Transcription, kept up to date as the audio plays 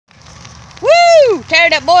Woo! Carry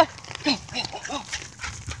that boy. Go, go, go, go.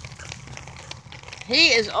 He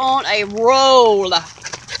is on a roll.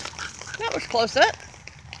 That was close up.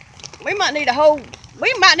 We might need a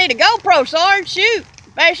GoPro, Sarge. Shoot.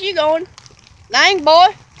 Fast you going. Dang, boy.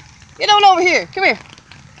 Get on over here. Come here.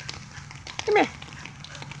 Come here.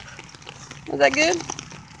 Is that good?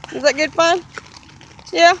 Is that good fun?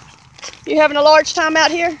 Yeah? You having a large time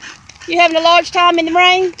out here? You having a large time in the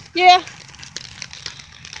rain? Yeah?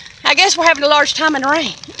 I guess we're having a large time in the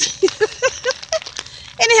rain.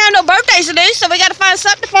 And they have no birthdays to do, so we got to find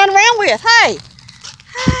something to fun around with. Hey!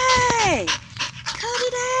 Hey! Cut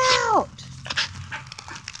it out!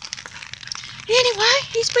 Anyway,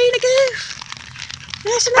 he's being a goof.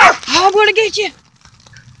 That's enough. Oh, I'm going to get you.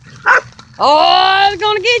 Oh, I'm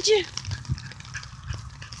going to get you.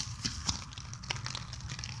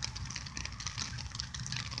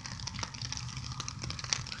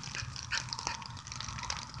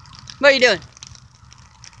 What are you doing?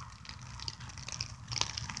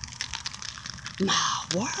 My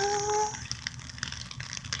word.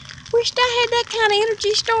 Wished I had that kind of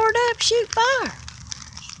energy stored up. Shoot fire.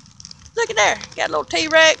 Look at there. Got a little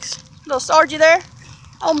T-Rex, little Sarge there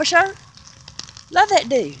on my shirt. Love that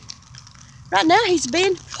dude. Right now he's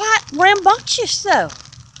being quite rambunctious though.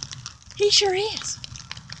 He sure is.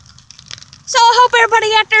 So I hope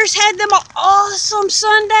everybody out there's had them an awesome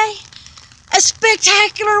Sunday. A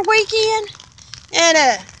spectacular weekend. And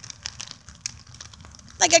I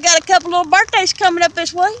think I got a couple little birthdays coming up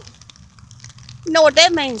this week. You know what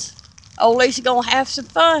that means. Old Lisa's gonna have some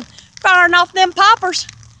fun firing off them poppers.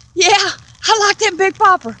 Yeah, I like that big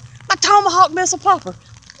popper. My tomahawk missile popper.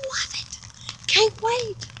 Love it. Can't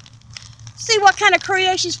wait. See what kind of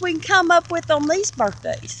creations we can come up with on these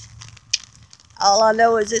birthdays. All I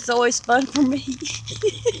know is it's always fun for me.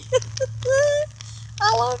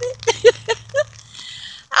 I love it.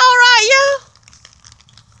 All right, y'all.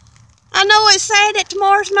 I know it's sad that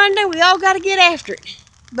tomorrow's Monday. We all got to get after it.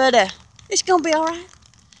 But it's going to be all right.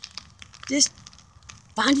 Just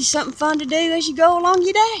find you something fun to do as you go along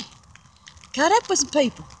your day. Cut up with some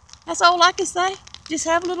people. That's all I can say. Just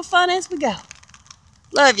have a little fun as we go.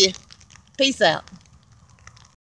 Love you. Peace out.